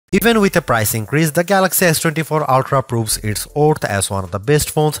Even with a price increase, the Galaxy S24 Ultra proves its worth as one of the best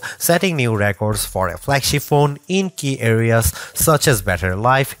phones, setting new records for a flagship phone in key areas such as battery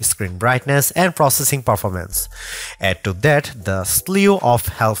life, screen brightness, and processing performance. Add to that the slew of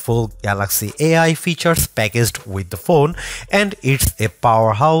helpful Galaxy AI features packaged with the phone, and it's a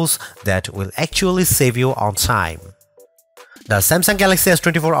powerhouse that will actually save you on time. The Samsung Galaxy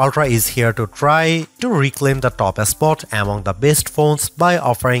S24 Ultra is here to try to reclaim the top spot among the best phones by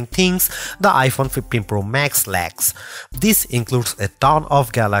offering things the iPhone 15 Pro Max lacks. This includes a ton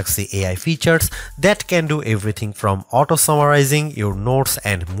of Galaxy AI features that can do everything from auto-summarizing your notes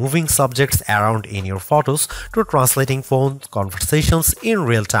and moving subjects around in your photos to translating phone conversations in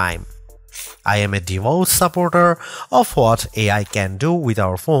real time. I am a devout supporter of what AI can do with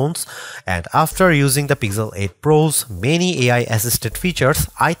our phones, and after using the Pixel 8 Pro's many AI-assisted features,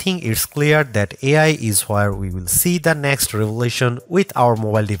 I think it's clear that AI is where we will see the next revolution with our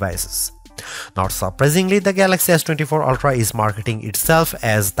mobile devices. Not surprisingly, the Galaxy S24 Ultra is marketing itself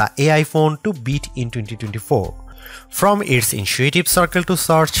as the AI phone to beat in 2024. From its intuitive circle to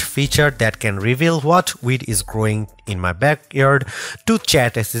search feature that can reveal what weed is growing in my backyard to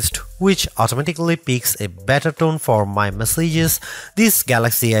chat assist which automatically picks a better tone for my messages, these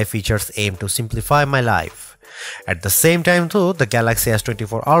Galaxy AI features aim to simplify my life. At the same time though, the Galaxy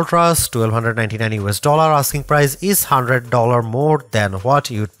S24 Ultra's $1,299 asking price is $100 more than what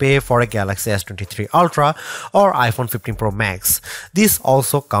you'd pay for a Galaxy S23 Ultra or iPhone 15 Pro Max. This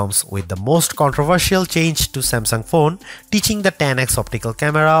also comes with the most controversial change to Samsung phone, teaching the 10x optical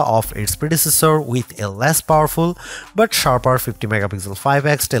camera of its predecessor with a less powerful but sharper 50 megapixel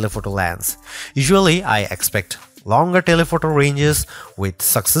 5x telephoto lens. Usually I expect longer telephoto ranges with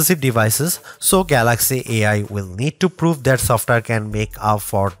successive devices, so Galaxy AI will need to prove that software can make up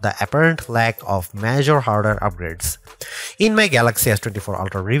for the apparent lack of major hardware upgrades. In my Galaxy S24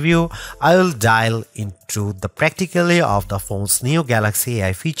 Ultra review, I will dial into the practicality of the phone's new Galaxy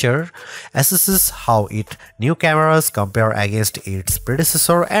AI feature, assesses how its new cameras compare against its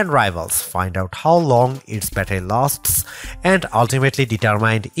predecessor and rivals, find out how long its battery lasts, and ultimately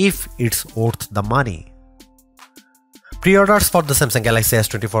determine if it's worth the money. Pre-orders for the Samsung Galaxy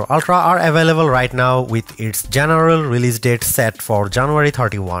S24 Ultra are available right now with its general release date set for January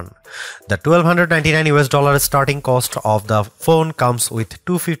 31. The $1,299 starting cost of the phone comes with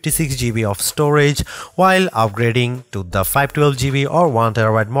 256 GB of storage, while upgrading to the 512 GB or 1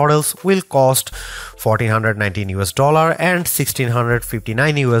 TB models will cost $1,419 and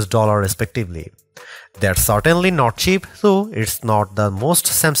 $1,659 respectively. They're certainly not cheap, though it's not the most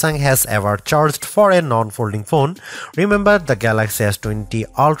Samsung has ever charged for a non-folding phone. Remember, the Galaxy S20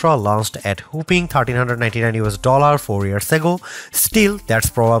 Ultra launched at whopping $1,399 4 years ago. Still, that's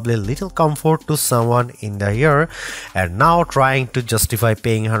probably little comfort to someone in the year, and now trying to justify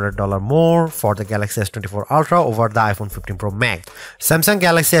paying $100 more for the Galaxy S24 Ultra over the iPhone 15 Pro Max. Samsung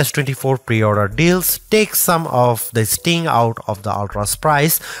Galaxy S24 pre-order deals take some of the sting out of the Ultra's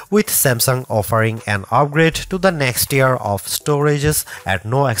price, with Samsung offering an upgrade to the next tier of storages at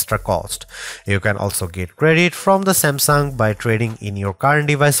no extra cost. You can also get credit from the Samsung by trading in your current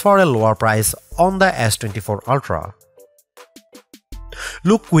device for a lower price on the S24 Ultra.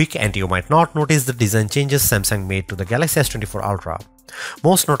 Look quick and you might not notice the design changes Samsung made to the Galaxy S24 Ultra.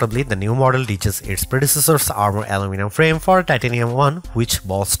 Most notably, the new model ditches its predecessor's armor aluminum frame for a titanium one, which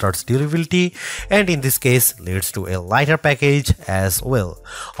bolsters durability and in this case leads to a lighter package as well.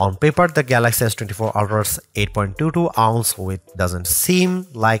 On paper, the Galaxy S24 Ultra's 8.22 ounce weight doesn't seem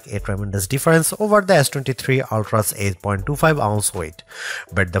like a tremendous difference over the S23 Ultra's 8.25 ounce weight,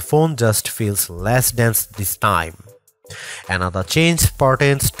 but the phone just feels less dense this time. Another change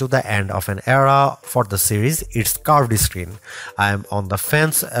pertains to the end of an era for the series, its curved screen. I am on the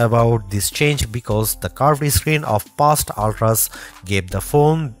fence about this change because the curved screen of past Ultras gave the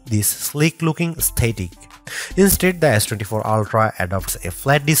phone this sleek looking aesthetic. Instead, the S24 Ultra adopts a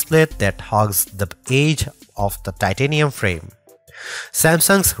flat display that hugs the edge of the titanium frame.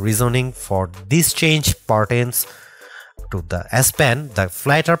 Samsung's reasoning for this change pertains to the S Pen. The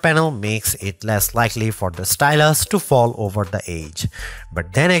flatter panel makes it less likely for the stylus to fall over the edge.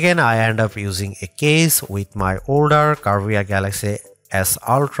 But then again, I end up using a case with my older curvier Galaxy S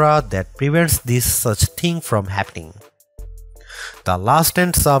Ultra that prevents this such thing from happening. The last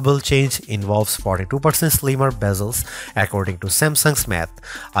and subtle change involves 42% slimmer bezels according to Samsung's math.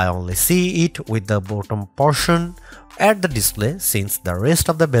 I only see it with the bottom portion at the display since the rest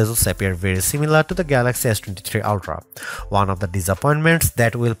of the bezels appear very similar to the Galaxy S23 Ultra. One of the disappointments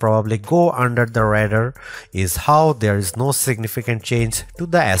that will probably go under the radar is how there is no significant change to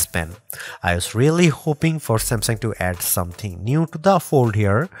the S Pen. I was really hoping for Samsung to add something new to the fold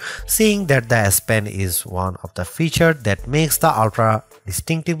here, seeing that the S Pen is one of the features that makes the Ultra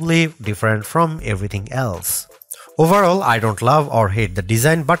distinctively different from everything else. Overall, I don't love or hate the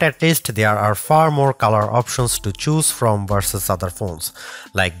design, but at least there are far more color options to choose from versus other phones,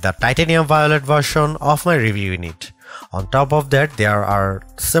 like the titanium violet version of my review unit. On top of that, there are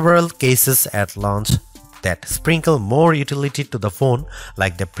several cases at launch that sprinkle more utility to the phone,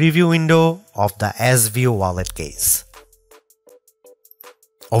 like the preview window of the S View wallet case.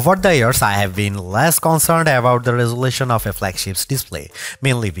 Over the years, I have been less concerned about the resolution of a flagship's display,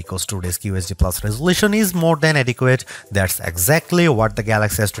 mainly because today's QHD Plus resolution is more than adequate. That's exactly what the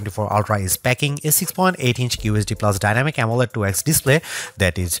Galaxy S24 Ultra is packing, a 6.8-inch QHD Plus dynamic AMOLED 2X display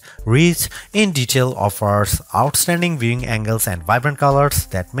that is rich in detail, offers outstanding viewing angles and vibrant colors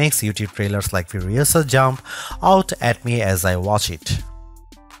that makes YouTube trailers like Furiosa jump out at me as I watch it.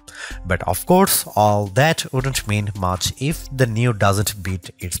 But of course, all that wouldn't mean much if the new doesn't beat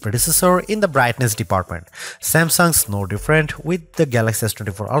its predecessor in the brightness department. Samsung's no different with the Galaxy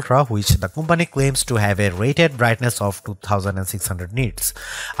S24 Ultra, which the company claims to have a rated brightness of 2600 nits.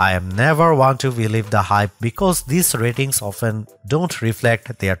 I am never one to believe the hype because these ratings often don't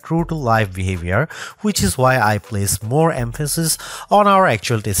reflect their true-to-life behavior, which is why I place more emphasis on our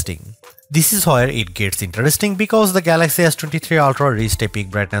actual testing. This is where it gets interesting because the Galaxy S23 Ultra reached a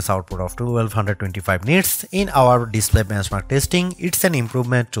peak brightness output of 1225 nits. In our display benchmark testing, it's an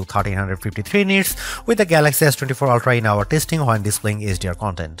improvement to 1353 nits with the Galaxy S24 Ultra in our testing when displaying HDR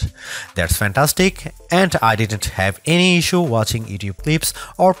content. That's fantastic, and I didn't have any issue watching YouTube clips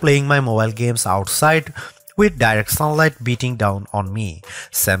or playing my mobile games outside with direct sunlight beating down on me.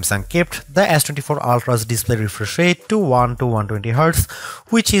 Samsung kept the S24 Ultra's display refresh rate to 1 to 120Hz,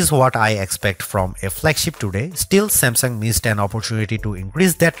 which is what I expect from a flagship today. Still, Samsung missed an opportunity to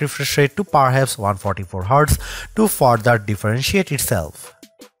increase that refresh rate to perhaps 144Hz to further differentiate itself.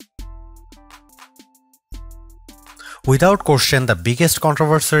 Without question, the biggest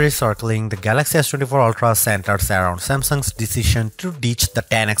controversy circling the Galaxy S24 Ultra centers around Samsung's decision to ditch the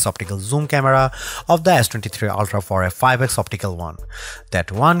 10x optical zoom camera of the S23 Ultra for a 5x optical one.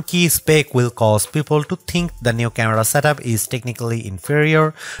 That one key spec will cause people to think the new camera setup is technically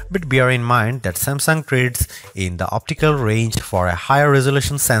inferior, but bear in mind that Samsung trades in the optical range for a higher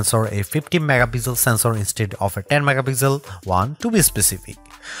resolution sensor, a 50 megapixel sensor instead of a 10 megapixel one to be specific.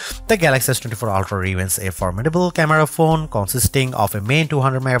 The Galaxy S24 Ultra remains a formidable camera phone consisting of a main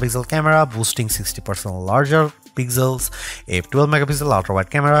 200 megapixel camera boasting 60% larger pixels, a 12 megapixel ultra wide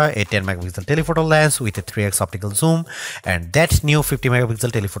camera, a 10 megapixel telephoto lens with a 3x optical zoom, and that new 50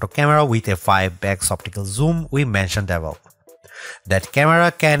 megapixel telephoto camera with a 5x optical zoom we mentioned above. That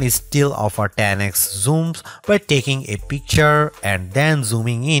camera can still offer 10x zooms by taking a picture and then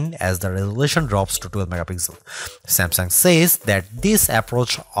zooming in as the resolution drops to 12 megapixels. Samsung says that this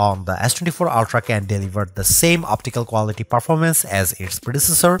approach on the S24 Ultra can deliver the same optical quality performance as its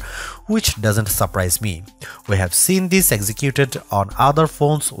predecessor, which doesn't surprise me. We have seen this executed on other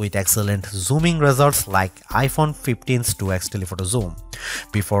phones with excellent zooming results like iPhone 15's 2x telephoto zoom.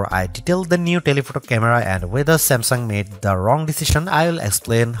 Before I detail the new telephoto camera and whether Samsung made the wrong decision, I will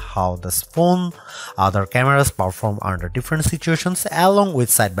explain how this phone other cameras perform under different situations along with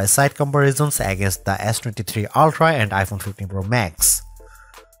side-by-side comparisons against the S23 Ultra and iPhone 15 Pro Max.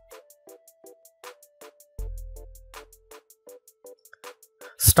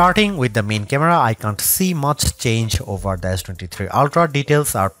 Starting with the main camera, I can't see much change over the S23 Ultra.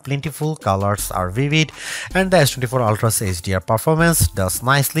 Details are plentiful, colors are vivid, and the S24 Ultra's HDR performance does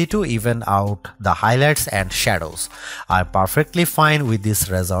nicely to even out the highlights and shadows. I'm perfectly fine with these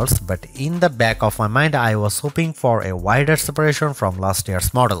results, but in the back of my mind I was hoping for a wider separation from last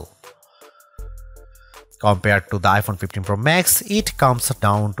year's model. Compared to the iPhone 15 Pro Max, it comes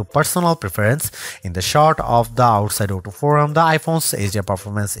down to personal preference. In the shot of the outside O2 forum, the iPhone's HDR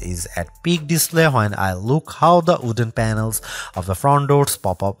performance is at peak display when I look how the wooden panels of the front doors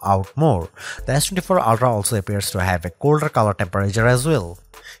pop up out more. The S24 Ultra also appears to have a colder color temperature as well.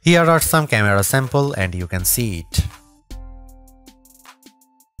 Here are some camera samples and you can see it.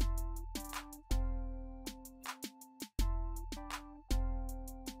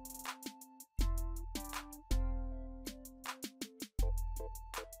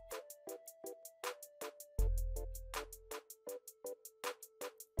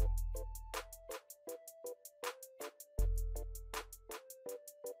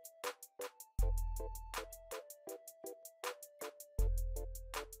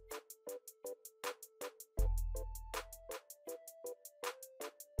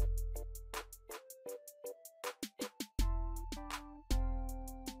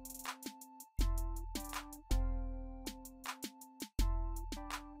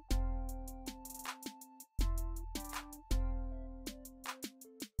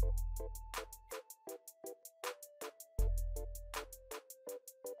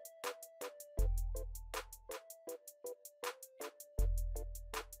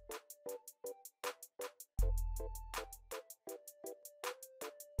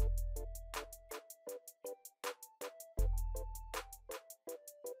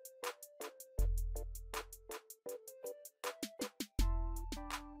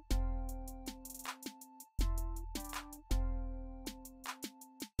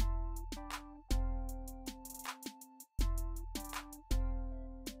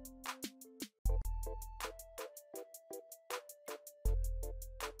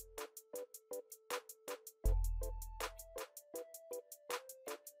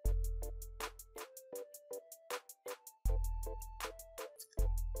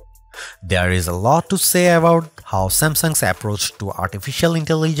 There is a lot to say about how Samsung's approach to artificial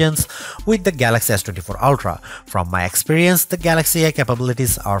intelligence with the Galaxy S24 Ultra. From my experience, the Galaxy AI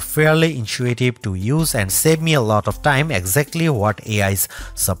capabilities are fairly intuitive to use and save me a lot of time exactly what AI is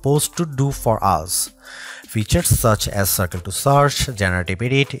supposed to do for us. Features such as circle to search, generative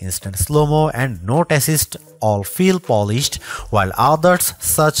edit, instant slow-mo, and note assist all feel polished, while others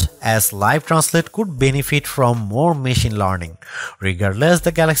such as live translate could benefit from more machine learning. Regardless,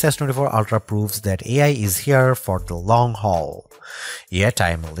 the Galaxy S24 Ultra proves that AI is here for the long haul. Yet I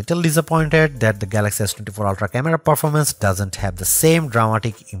am a little disappointed that the Galaxy S24 Ultra camera performance doesn't have the same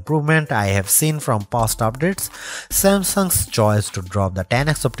dramatic improvement I have seen from past updates. Samsung's choice to drop the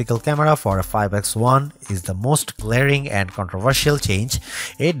 10x optical camera for a 5x one is the most glaring and controversial change,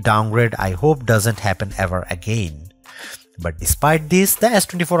 a downgrade I hope doesn't happen ever again. But despite this, the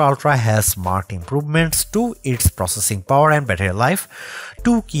S24 Ultra has marked improvements to its processing power and battery life,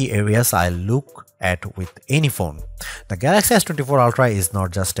 two key areas I look at with any phone. The Galaxy S24 Ultra is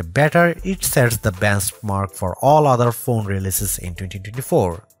not just better, it sets the benchmark for all other phone releases in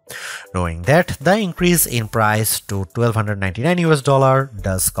 2024. Knowing that the increase in price to $1,299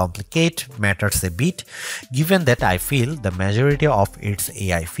 does complicate matters a bit, given that I feel the majority of its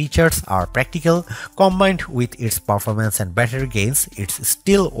AI features are practical, combined with its performance and battery gains, it's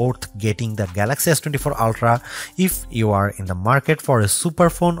still worth getting the Galaxy S24 Ultra if you are in the market for a super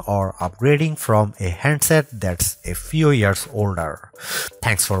phone or upgrading from a handset that's a few years older.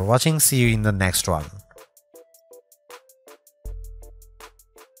 Thanks for watching, see you in the next one.